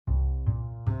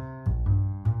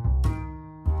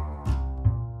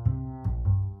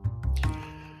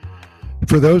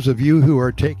For those of you who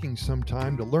are taking some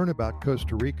time to learn about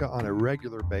Costa Rica on a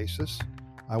regular basis,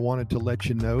 I wanted to let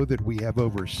you know that we have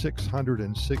over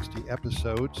 660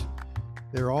 episodes.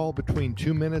 They're all between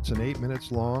 2 minutes and 8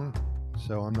 minutes long,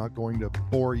 so I'm not going to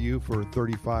bore you for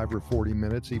 35 or 40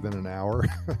 minutes, even an hour.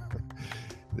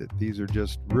 These are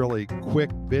just really quick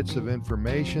bits of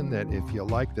information that if you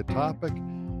like the topic,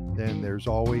 then there's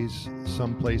always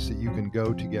some place that you can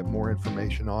go to get more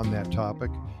information on that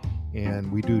topic.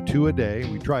 And we do 2 a day.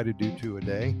 We try to do 2 a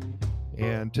day.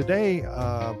 And today,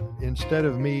 instead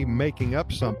of me making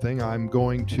up something, I'm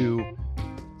going to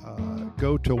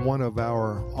go to one of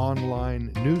our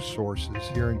online news sources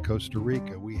here in Costa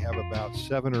Rica. We have about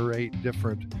 7 or 8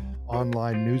 different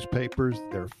online newspapers.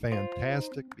 They're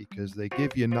fantastic because they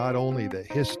give you not only the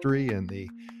history and the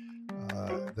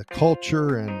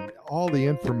culture and all the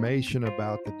information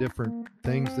about the different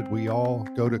things that we all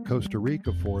go to Costa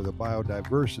Rica for, the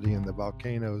biodiversity and the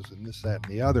volcanoes and this, that,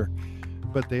 and the other,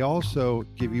 but they also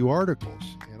give you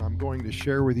articles. And I'm going to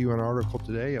share with you an article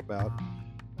today about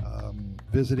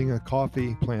visiting a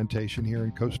coffee plantation here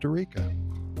in Costa Rica.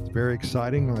 It's very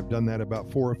exciting. I've done that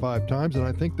about 4 or 5 times, and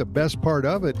I think the best part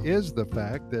of it is the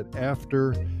fact that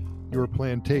after your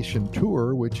plantation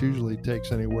tour, which usually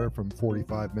takes anywhere from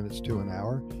 45 minutes to an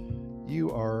hour,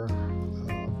 you are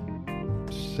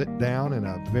sit down in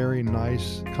a very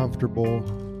nice, comfortable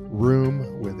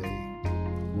room with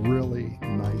a really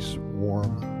nice,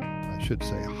 warm, I should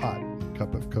say hot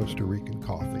cup of Costa Rican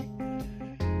coffee.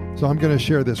 So I'm going to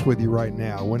share this with you right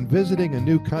now. When visiting a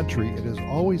new country, it is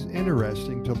always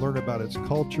interesting to learn about its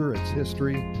culture, its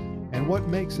history, and what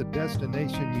makes a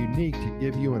destination unique to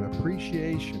give you an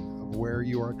appreciation of where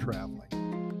you are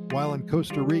traveling. While in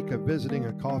Costa Rica, visiting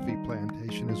a coffee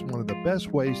plantation is one of the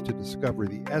best ways to discover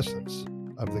the essence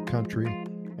of the country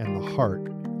and the heart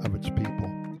of its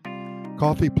people.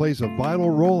 Coffee plays a vital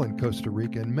role in Costa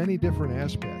Rica in many different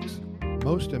aspects.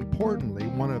 Most importantly,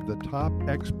 one of the top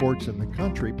exports in the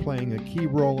country, playing a key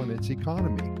role in its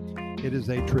economy. It is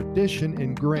a tradition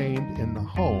ingrained in the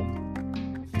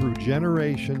home through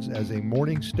generations as a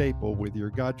morning staple with your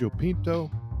gallo pinto,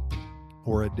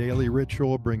 or a daily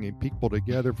ritual bringing people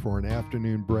together for an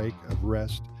afternoon break of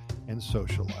rest and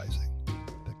socializing.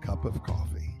 The cup of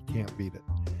coffee. Can't beat it.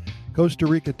 Costa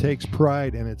Rica takes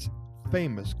pride in its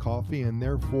famous coffee, and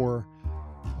therefore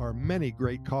are many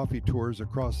great coffee tours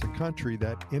across the country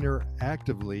that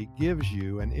interactively gives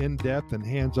you an in-depth and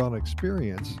hands-on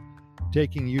experience,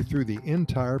 taking you through the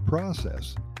entire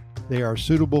process. They are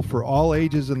suitable for all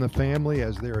ages in the family,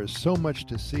 as there is so much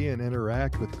to see and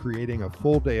interact with, creating a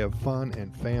full day of fun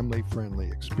and family-friendly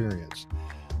experience.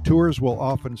 Tours will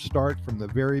often start from the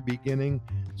very beginning,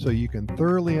 so you can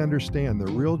thoroughly understand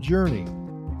the real journey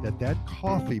that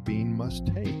coffee bean must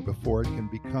take before it can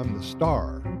become the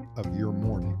star of your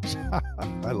mornings.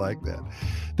 I like that.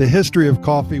 The history of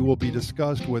coffee will be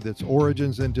discussed, with its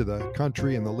origins into the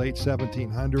country in the late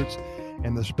 1700s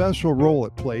and the special role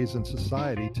it plays in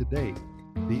society to date.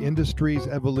 The industry's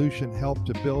evolution helped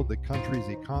to build the country's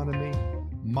economy,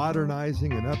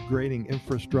 modernizing and upgrading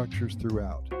infrastructures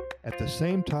throughout. At the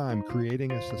same time,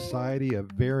 creating a society of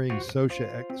varying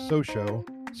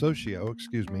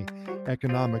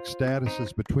economic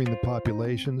statuses between the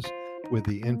populations, with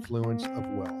the influence of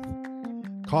wealth.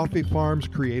 Coffee farms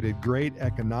created great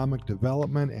economic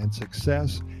development and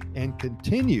success, and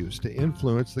continues to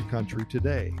influence the country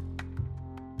today.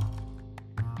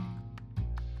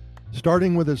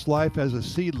 Starting with its life as a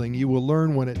seedling, you will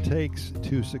learn what it takes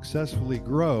to successfully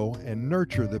grow and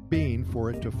nurture the bean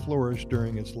for it to flourish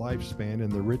during its lifespan in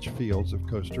the rich fields of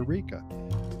Costa Rica.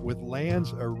 With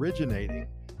lands originating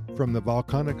from the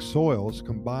volcanic soils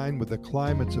combined with the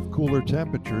climates of cooler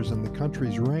temperatures and the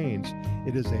country's rains,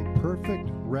 it is a perfect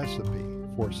recipe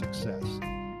for success.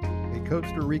 A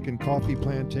Costa Rican coffee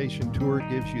plantation tour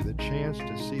gives you the chance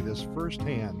to see this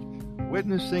firsthand,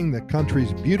 witnessing the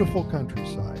country's beautiful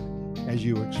countryside as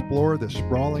you explore the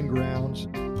sprawling grounds,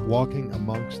 walking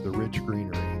amongst the rich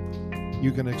greenery.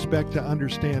 You can expect to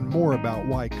understand more about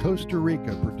why Costa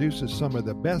Rica produces some of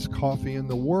the best coffee in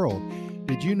the world.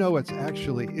 Did you know it's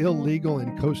actually illegal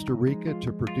in Costa Rica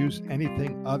to produce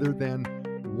anything other than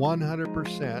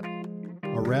 100%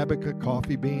 Arabica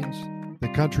coffee beans? The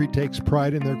country takes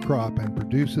pride in their crop and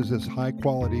produces this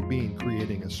high-quality bean,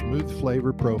 creating a smooth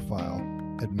flavor profile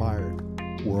admired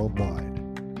worldwide.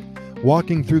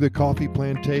 Walking through the coffee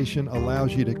plantation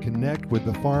allows you to connect with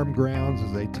the farm grounds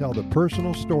as they tell the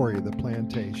personal story of the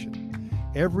plantation.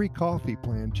 Every coffee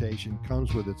plantation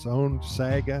comes with its own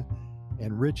saga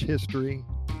and rich history,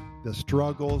 the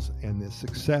struggles and the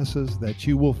successes, that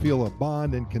you will feel a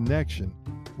bond and connection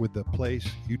with the place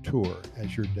you tour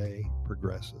as your day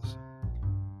progresses.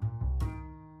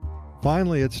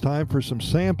 Finally, it's time for some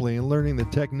sampling and learning the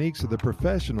techniques of the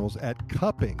professionals at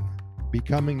cupping,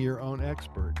 becoming your own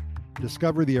expert.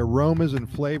 Discover the aromas and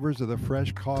flavors of the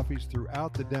fresh coffees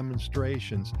throughout the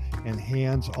demonstrations and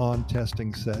hands-on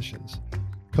testing sessions.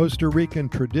 Costa Rican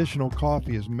traditional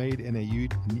coffee is made in a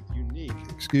unique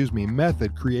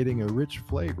method, creating a rich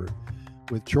flavor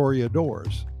with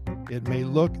chorreadores. It may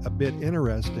look a bit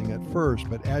interesting at first,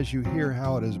 but as you hear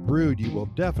how it is brewed, you will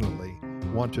definitely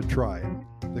want to try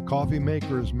it. The coffee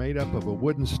maker is made up of a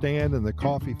wooden stand, and the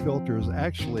coffee filter is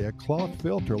actually a cloth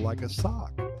filter like a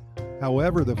sock.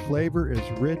 However, the flavor is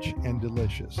rich and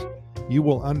delicious. You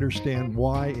will understand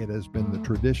why it has been the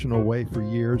traditional way for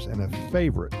years and a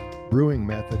favorite brewing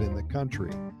method in the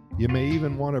country. You may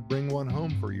even want to bring one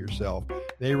home for yourself.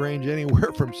 They range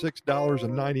anywhere from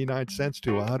 $6.99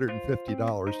 to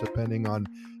 $150, depending on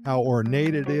how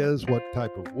ornate it is, what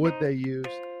type of wood they use.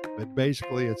 But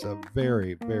basically, it's a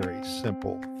very, very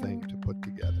simple thing to put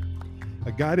together.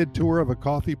 A guided tour of a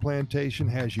coffee plantation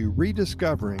has you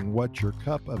rediscovering what your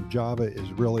cup of Java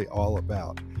is really all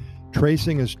about,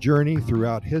 tracing its journey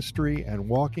throughout history and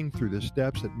walking through the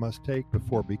steps it must take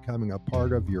before becoming a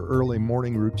part of your early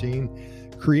morning routine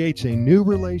creates a new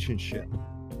relationship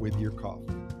with your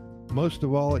coffee. Most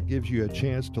of all, it gives you a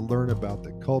chance to learn about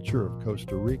the culture of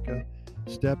Costa Rica,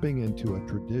 stepping into a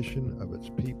tradition of its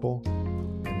people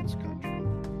and its country.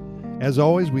 As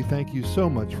always, we thank you so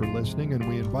much for listening, and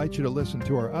we invite you to listen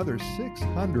to our other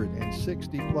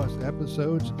 660 plus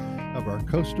episodes of our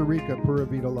Costa Rica Pura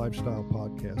Vida Lifestyle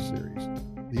podcast series.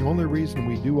 The only reason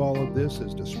we do all of this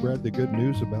is to spread the good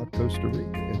news about Costa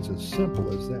Rica. It's as simple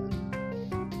as that.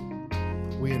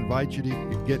 We invite you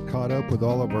to get caught up with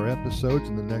all of our episodes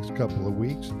in the next couple of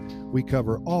weeks. We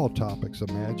cover all topics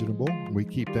imaginable. We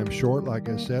keep them short, like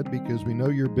I said, because we know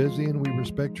you're busy and we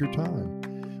respect your time.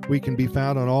 We can be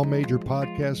found on all major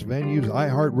podcast venues,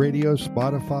 iHeartRadio,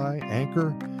 Spotify,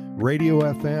 Anchor, Radio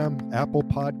FM, Apple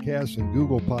Podcasts, and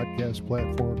Google Podcast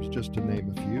platforms, just to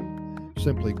name a few.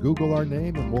 Simply Google our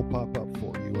name and we'll pop up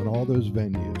for you in all those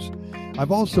venues.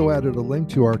 I've also added a link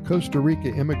to our Costa Rica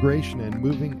Immigration and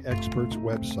Moving Experts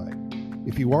website.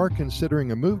 If you are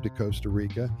considering a move to Costa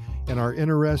Rica and are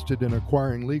interested in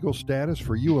acquiring legal status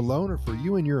for you alone or for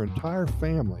you and your entire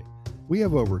family, we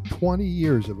have over 20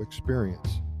 years of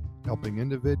experience helping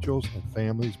individuals and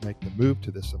families make the move to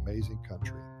this amazing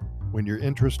country. When your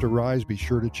interests arise, be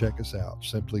sure to check us out.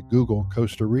 Simply Google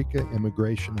Costa Rica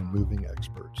Immigration and Moving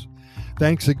Experts.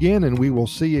 Thanks again, and we will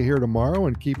see you here tomorrow.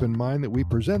 And keep in mind that we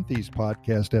present these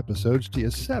podcast episodes to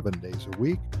you 7 days a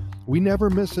week. We never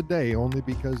miss a day, only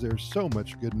because there's so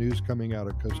much good news coming out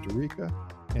of Costa Rica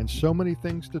and so many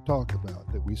things to talk about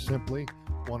that we simply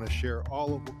want to share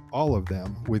all of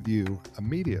them with you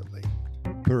immediately.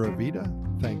 Pura Vida,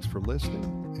 thanks for listening,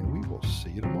 and we will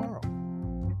see you tomorrow.